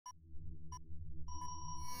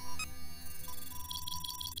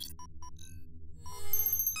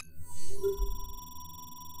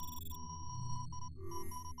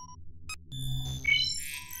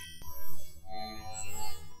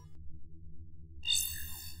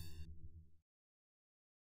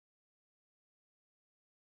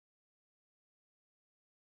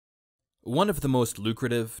One of the most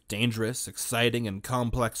lucrative, dangerous, exciting, and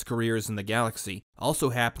complex careers in the galaxy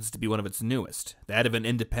also happens to be one of its newest, that of an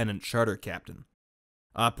independent charter captain.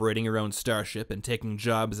 Operating your own starship and taking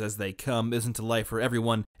jobs as they come isn't a life for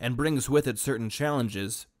everyone and brings with it certain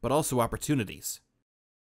challenges, but also opportunities.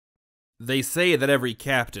 They say that every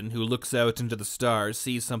captain who looks out into the stars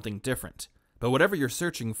sees something different, but whatever you're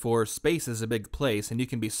searching for, space is a big place and you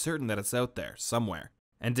can be certain that it's out there, somewhere.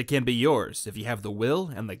 And it can be yours if you have the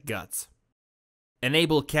will and the guts. An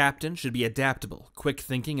able captain should be adaptable,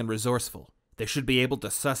 quick-thinking, and resourceful. They should be able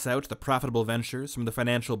to suss out the profitable ventures from the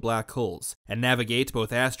financial black holes and navigate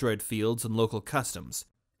both asteroid fields and local customs.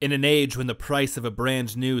 In an age when the price of a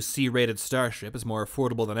brand new C-rated starship is more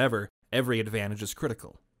affordable than ever, every advantage is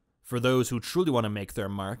critical. For those who truly want to make their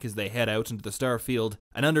mark as they head out into the Starfield,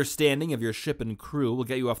 an understanding of your ship and crew will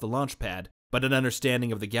get you off the launch pad, but an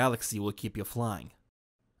understanding of the galaxy will keep you flying.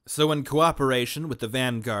 So in cooperation with the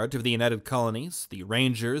Vanguard of the United Colonies, the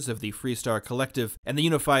Rangers of the Freestar Collective, and the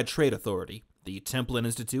Unified Trade Authority, the Templin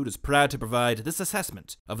Institute is proud to provide this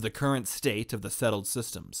assessment of the current state of the settled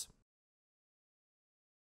systems.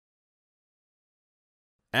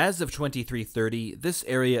 As of 2330, this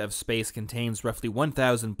area of space contains roughly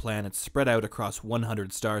 1,000 planets spread out across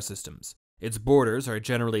 100 star systems. Its borders are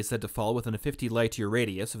generally said to fall within a 50 light-year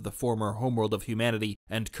radius of the former homeworld of humanity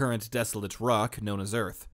and current desolate rock known as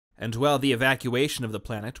Earth. And while the evacuation of the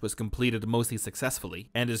planet was completed mostly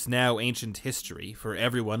successfully, and is now ancient history for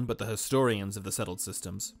everyone but the historians of the settled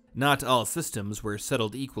systems, not all systems were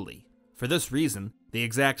settled equally. For this reason, the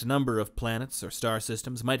exact number of planets or star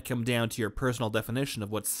systems might come down to your personal definition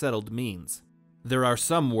of what settled means. There are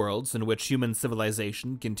some worlds in which human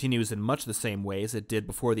civilization continues in much the same way as it did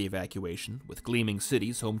before the evacuation, with gleaming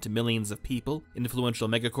cities home to millions of people, influential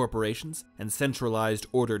megacorporations, and centralized,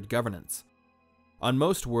 ordered governance. On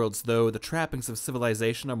most worlds, though, the trappings of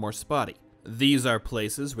civilization are more spotty. These are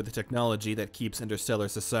places where the technology that keeps interstellar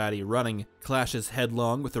society running clashes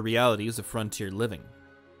headlong with the realities of frontier living.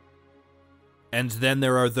 And then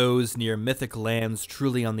there are those near mythic lands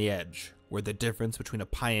truly on the edge, where the difference between a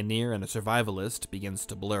pioneer and a survivalist begins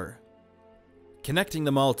to blur. Connecting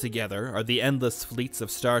them all together are the endless fleets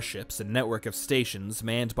of starships and network of stations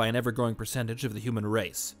manned by an ever-growing percentage of the human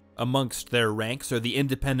race. Amongst their ranks are the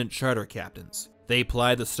independent charter captains. They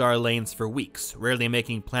ply the star lanes for weeks, rarely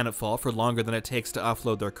making planetfall for longer than it takes to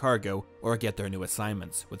offload their cargo or get their new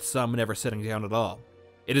assignments, with some never sitting down at all.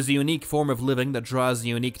 It is a unique form of living that draws a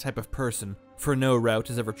unique type of person, for no route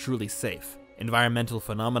is ever truly safe. Environmental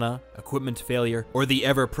phenomena, equipment failure, or the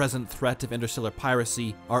ever-present threat of interstellar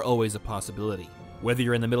piracy are always a possibility. Whether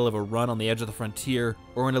you're in the middle of a run on the edge of the frontier,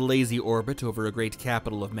 or in a lazy orbit over a great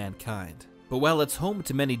capital of mankind. But while it's home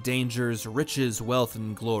to many dangers, riches, wealth,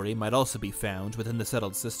 and glory might also be found within the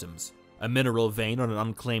settled systems. A mineral vein on an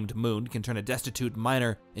unclaimed moon can turn a destitute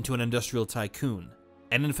miner into an industrial tycoon.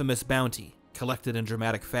 An infamous bounty, collected in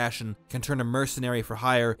dramatic fashion, can turn a mercenary for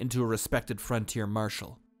hire into a respected frontier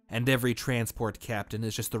marshal. And every transport captain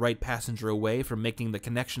is just the right passenger away from making the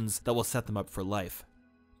connections that will set them up for life.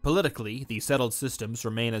 Politically, the settled systems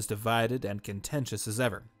remain as divided and contentious as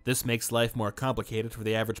ever. This makes life more complicated for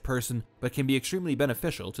the average person, but can be extremely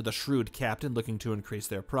beneficial to the shrewd captain looking to increase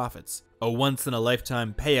their profits. A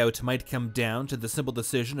once-in-a-lifetime payout might come down to the simple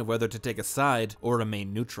decision of whether to take a side or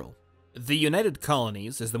remain neutral. The United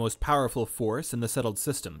Colonies is the most powerful force in the settled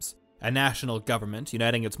systems, a national government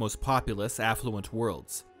uniting its most populous, affluent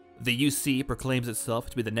worlds. The UC proclaims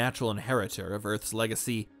itself to be the natural inheritor of Earth's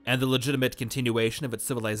legacy and the legitimate continuation of its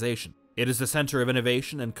civilization. It is a center of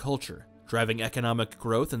innovation and culture, driving economic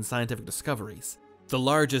growth and scientific discoveries. The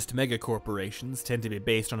largest megacorporations tend to be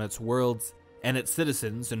based on its worlds, and its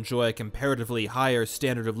citizens enjoy a comparatively higher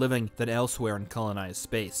standard of living than elsewhere in colonized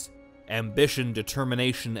space. Ambition,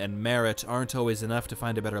 determination, and merit aren't always enough to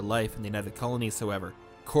find a better life in the United Colonies, however.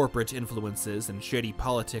 Corporate influences and shady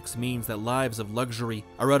politics means that lives of luxury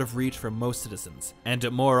are out of reach for most citizens, and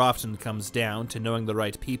it more often comes down to knowing the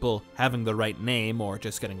right people, having the right name, or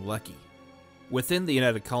just getting lucky. Within the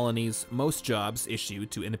United Colonies, most jobs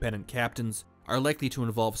issued to independent captains are likely to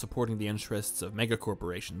involve supporting the interests of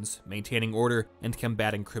megacorporations, maintaining order, and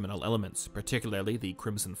combating criminal elements, particularly the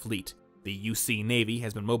Crimson Fleet. The UC Navy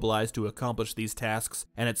has been mobilized to accomplish these tasks,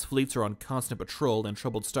 and its fleets are on constant patrol in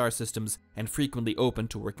troubled star systems and frequently open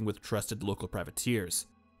to working with trusted local privateers.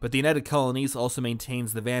 But the United Colonies also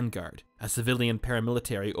maintains the Vanguard, a civilian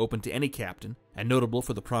paramilitary open to any captain, and notable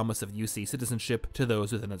for the promise of UC citizenship to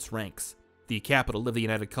those within its ranks. The capital of the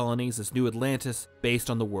United Colonies is New Atlantis,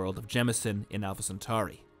 based on the world of Jemison in Alpha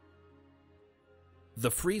Centauri.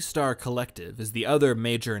 The Freestar Collective is the other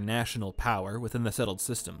major national power within the settled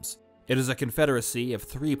systems. It is a confederacy of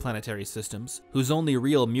 3 planetary systems, whose only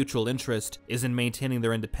real mutual interest is in maintaining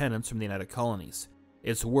their independence from the United Colonies.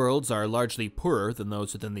 Its worlds are largely poorer than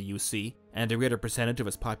those within the UC, and a greater percentage of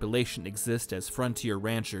its population exist as frontier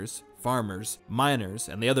ranchers, farmers, miners,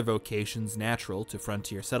 and the other vocations natural to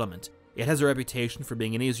frontier settlement. It has a reputation for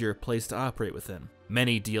being an easier place to operate within.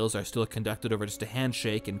 Many deals are still conducted over just a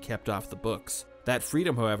handshake and kept off the books. That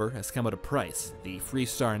freedom, however, has come at a price. The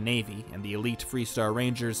Freestar Navy and the elite Freestar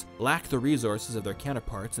Rangers lack the resources of their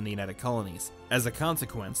counterparts in the United Colonies. As a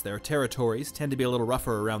consequence, their territories tend to be a little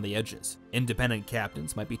rougher around the edges. Independent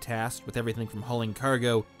captains might be tasked with everything from hauling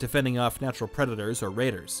cargo to fending off natural predators or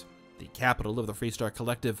raiders. The capital of the Freestar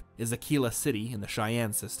Collective is Aquila City in the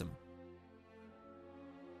Cheyenne system.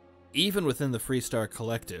 Even within the Freestar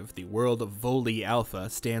Collective, the world of Voli Alpha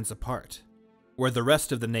stands apart. Where the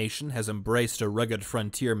rest of the nation has embraced a rugged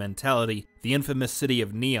frontier mentality, the infamous city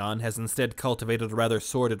of Neon has instead cultivated a rather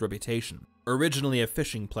sordid reputation. Originally a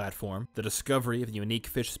fishing platform, the discovery of unique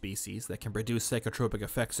fish species that can produce psychotropic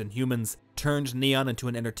effects in humans turned Neon into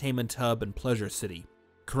an entertainment hub and pleasure city.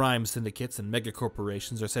 Crime syndicates and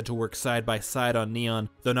megacorporations are said to work side by side on Neon,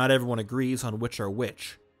 though not everyone agrees on which are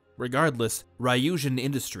which. Regardless, Ryujin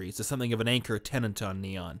Industries is something of an anchor tenant on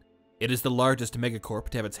Neon. It is the largest megacorp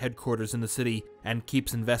to have its headquarters in the city and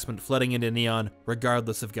keeps investment flooding into Neon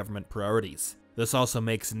regardless of government priorities. This also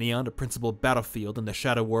makes Neon a principal battlefield in the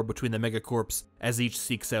shadow war between the megacorps, as each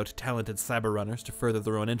seeks out talented cyberrunners to further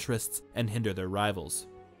their own interests and hinder their rivals.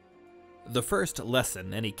 The first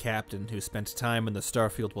lesson any captain who spent time in the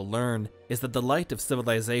Starfield will learn is that the light of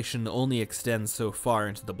civilization only extends so far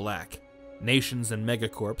into the black. Nations and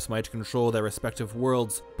megacorps might control their respective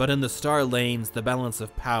worlds, but in the star lanes, the balance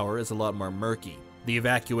of power is a lot more murky. The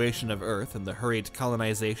evacuation of Earth and the hurried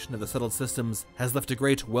colonization of the settled systems has left a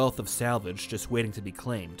great wealth of salvage just waiting to be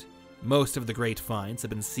claimed. Most of the great finds have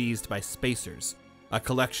been seized by spacers, a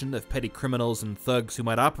collection of petty criminals and thugs who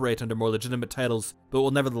might operate under more legitimate titles, but will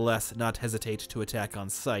nevertheless not hesitate to attack on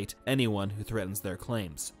sight anyone who threatens their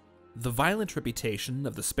claims. The violent reputation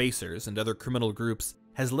of the spacers and other criminal groups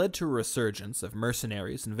has led to a resurgence of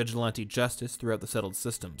mercenaries and vigilante justice throughout the settled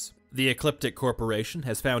systems. The Ecliptic Corporation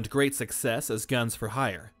has found great success as guns for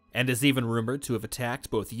hire, and is even rumored to have attacked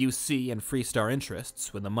both UC and Freestar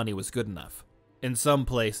interests when the money was good enough. In some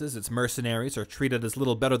places, its mercenaries are treated as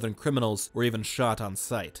little better than criminals or even shot on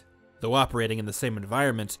sight. Though operating in the same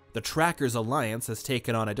environment, the Trackers Alliance has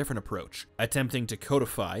taken on a different approach, attempting to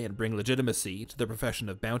codify and bring legitimacy to the profession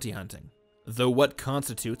of bounty hunting. Though what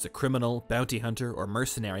constitutes a criminal, bounty hunter, or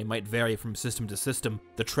mercenary might vary from system to system,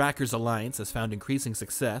 the Trackers Alliance has found increasing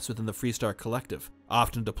success within the Freestar Collective,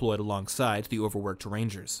 often deployed alongside the overworked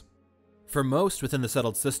Rangers. For most within the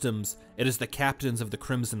settled systems, it is the captains of the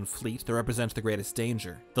Crimson Fleet that represent the greatest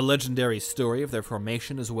danger. The legendary story of their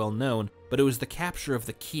formation is well known, but it was the capture of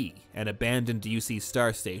the Key, an abandoned UC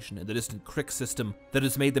star station in the distant Crick system, that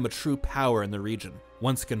has made them a true power in the region.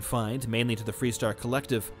 Once confined mainly to the Freestar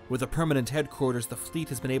Collective, with a permanent headquarters, the fleet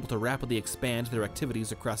has been able to rapidly expand their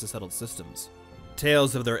activities across the settled systems.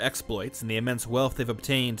 Tales of their exploits and the immense wealth they've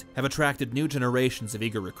obtained have attracted new generations of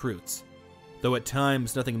eager recruits. Though at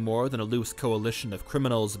times nothing more than a loose coalition of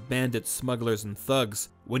criminals, bandits, smugglers, and thugs,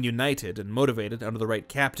 when united and motivated under the right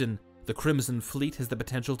captain, the Crimson Fleet has the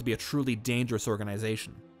potential to be a truly dangerous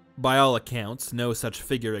organization. By all accounts, no such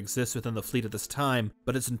figure exists within the fleet at this time,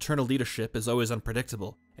 but its internal leadership is always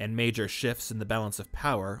unpredictable, and major shifts in the balance of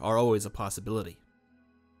power are always a possibility.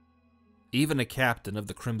 Even a captain of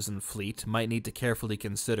the Crimson Fleet might need to carefully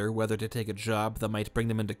consider whether to take a job that might bring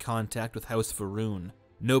them into contact with House Faroon.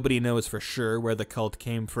 Nobody knows for sure where the cult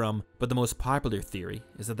came from, but the most popular theory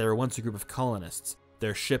is that they were once a group of colonists.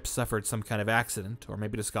 Their ship suffered some kind of accident, or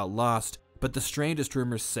maybe just got lost, but the strangest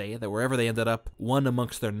rumors say that wherever they ended up, one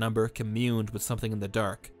amongst their number communed with something in the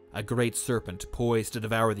dark, a great serpent poised to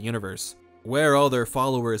devour the universe. Where all their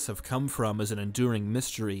followers have come from is an enduring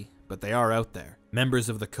mystery, but they are out there. Members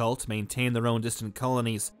of the cult maintain their own distant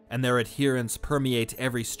colonies, and their adherents permeate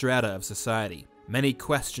every strata of society. Many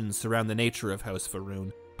questions surround the nature of House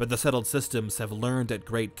Faroon, but the settled systems have learned at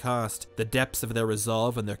great cost the depths of their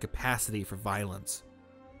resolve and their capacity for violence.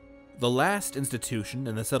 The last institution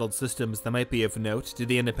in the settled systems that might be of note to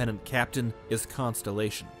the independent captain is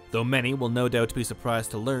Constellation, though many will no doubt be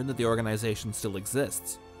surprised to learn that the organization still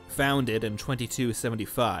exists. Founded in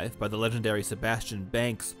 2275 by the legendary Sebastian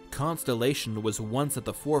Banks, Constellation was once at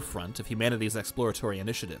the forefront of humanity's exploratory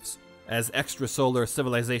initiatives. As extrasolar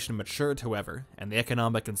civilization matured, however, and the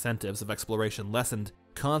economic incentives of exploration lessened,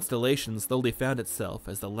 Constellation slowly found itself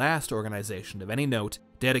as the last organization of any note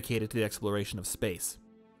dedicated to the exploration of space.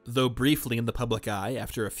 Though briefly in the public eye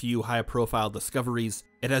after a few high-profile discoveries,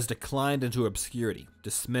 it has declined into obscurity,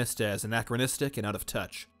 dismissed as anachronistic and out of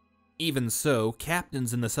touch. Even so,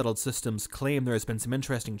 captains in the settled systems claim there has been some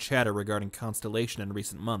interesting chatter regarding Constellation in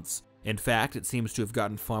recent months. In fact, it seems to have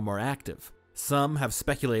gotten far more active. Some have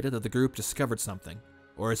speculated that the group discovered something,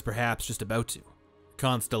 or is perhaps just about to.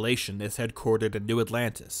 Constellation is headquartered in New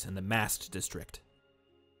Atlantis in the Mast District.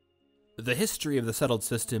 The history of the settled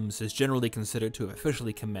systems is generally considered to have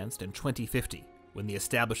officially commenced in 2050, when the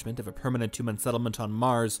establishment of a permanent human settlement on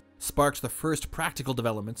Mars sparked the first practical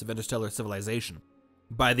developments of interstellar civilization.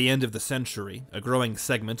 By the end of the century, a growing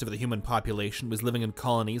segment of the human population was living in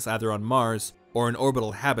colonies either on Mars or in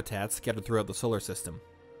orbital habitats scattered throughout the solar system.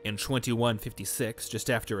 In 2156, just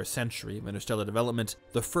after a century of interstellar development,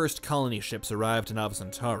 the first colony ships arrived in Nova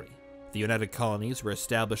Centauri. The United Colonies were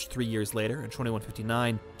established 3 years later, in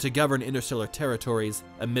 2159, to govern interstellar territories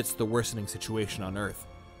amidst the worsening situation on Earth.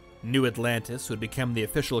 New Atlantis would become the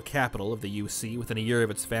official capital of the UC within a year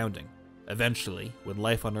of its founding. Eventually, when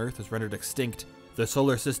life on Earth was rendered extinct, the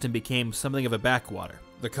solar system became something of a backwater.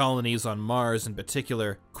 The colonies on Mars, in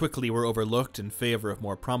particular, quickly were overlooked in favor of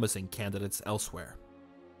more promising candidates elsewhere.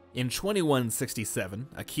 In 2167,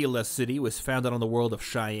 Aquila City was founded on the world of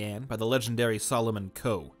Cheyenne by the legendary Solomon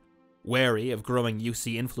Coe. Wary of growing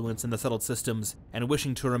UC influence in the settled systems and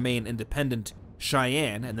wishing to remain independent,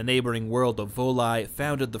 Cheyenne and the neighboring world of Volai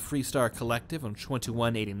founded the Freestar Collective in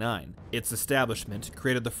 2189. Its establishment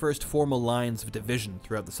created the first formal lines of division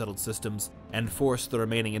throughout the settled systems and forced the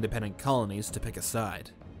remaining independent colonies to pick a side.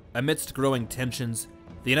 Amidst growing tensions,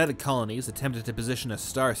 the United Colonies attempted to position a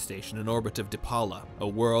star station in orbit of Dipala, a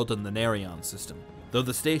world in the Nerion system. Though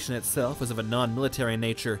the station itself was of a non-military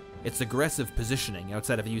nature, its aggressive positioning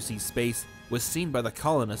outside of UC space was seen by the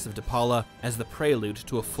colonists of Dipala as the prelude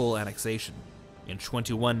to a full annexation. In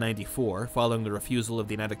 2194, following the refusal of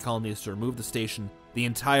the United Colonies to remove the station, the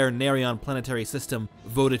entire Nerion planetary system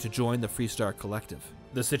voted to join the Freestar Collective.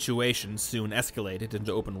 The situation soon escalated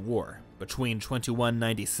into open war. Between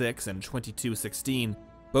 2196 and 2216,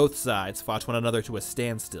 both sides fought one another to a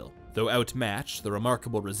standstill. Though outmatched, the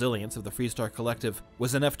remarkable resilience of the Freestar Collective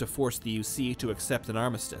was enough to force the UC to accept an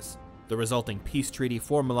armistice. The resulting peace treaty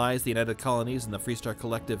formalized the United Colonies and the Freestar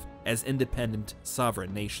Collective as independent,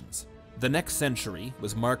 sovereign nations. The next century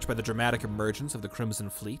was marked by the dramatic emergence of the Crimson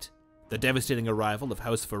Fleet, the devastating arrival of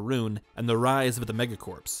House Faroon, and the rise of the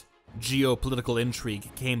Megacorps. Geopolitical intrigue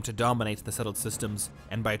came to dominate the settled systems,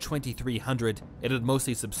 and by 2300, it had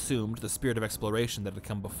mostly subsumed the spirit of exploration that had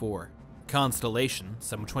come before. Constellation,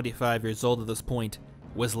 some 25 years old at this point,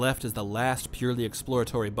 was left as the last purely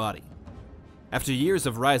exploratory body. After years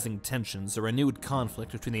of rising tensions, a renewed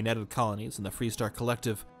conflict between the United Colonies and the Freestar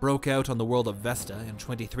Collective broke out on the world of Vesta in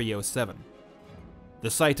 2307. The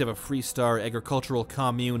site of a Freestar agricultural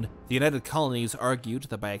commune, the United Colonies argued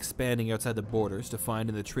that by expanding outside the borders defined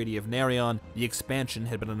in the Treaty of Nerion, the expansion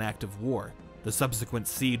had been an act of war. The subsequent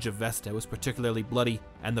siege of Vesta was particularly bloody,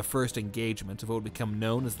 and the first engagement of what would become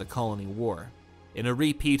known as the Colony War. In a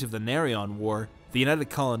repeat of the Nerion War, the United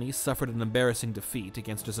Colonies suffered an embarrassing defeat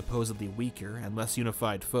against a supposedly weaker and less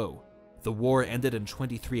unified foe. The war ended in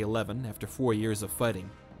 2311 after 4 years of fighting.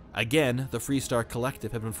 Again, the Freestar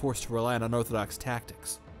Collective had been forced to rely on unorthodox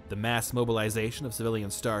tactics. The mass mobilization of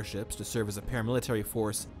civilian starships to serve as a paramilitary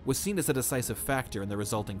force was seen as a decisive factor in the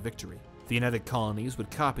resulting victory. The United Colonies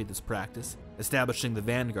would copy this practice, establishing the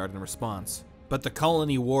vanguard in response. But the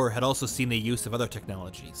Colony War had also seen the use of other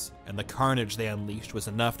technologies, and the carnage they unleashed was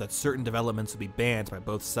enough that certain developments would be banned by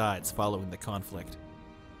both sides following the conflict.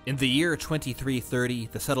 In the year 2330,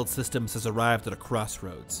 the settled systems has arrived at a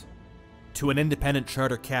crossroads. To an independent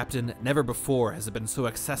charter captain, never before has it been so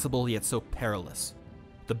accessible yet so perilous.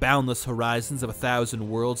 The boundless horizons of 1,000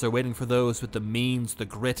 worlds are waiting for those with the means, the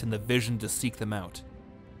grit, and the vision to seek them out.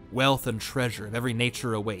 Wealth and treasure of every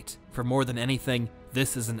nature await. For more than anything,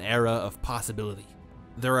 this is an era of possibility.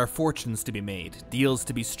 There are fortunes to be made, deals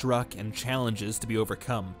to be struck, and challenges to be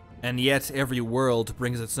overcome. And yet, every world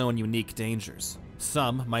brings its own unique dangers.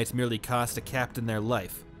 Some might merely cost a captain their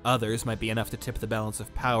life. Others might be enough to tip the balance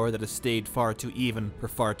of power that has stayed far too even for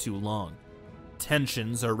far too long.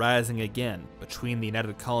 Tensions are rising again between the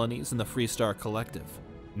United Colonies and the Freestar Collective.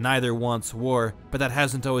 Neither wants war, but that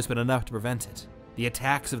hasn't always been enough to prevent it. The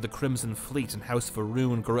attacks of the Crimson Fleet and House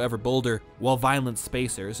Faroon grow ever bolder, while violent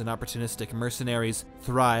spacers and opportunistic mercenaries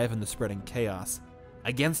thrive in the spreading chaos.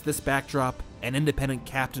 Against this backdrop, an independent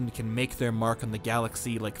captain can make their mark on the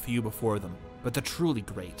galaxy like few before them. But the truly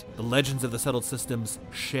great, the legends of the settled systems,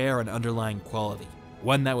 share an underlying quality.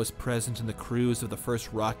 One that was present in the crews of the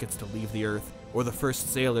first rockets to leave the Earth, or the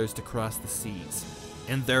first sailors to cross the seas.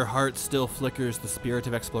 In their hearts still flickers the spirit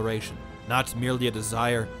of exploration, not merely a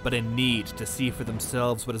desire, but a need to see for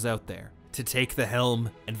themselves what is out there, to take the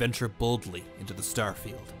helm and venture boldly into the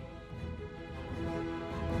Starfield.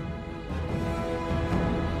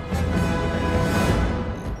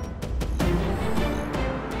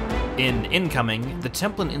 In Incoming, the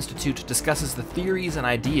Templin Institute discusses the theories and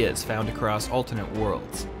ideas found across alternate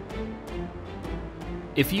worlds.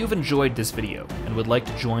 If you've enjoyed this video and would like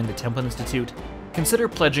to join the Templin Institute, consider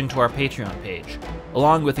pledging to our Patreon page.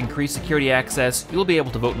 Along with increased security access, you'll be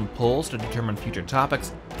able to vote in polls to determine future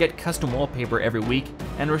topics, get custom wallpaper every week,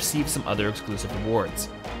 and receive some other exclusive rewards.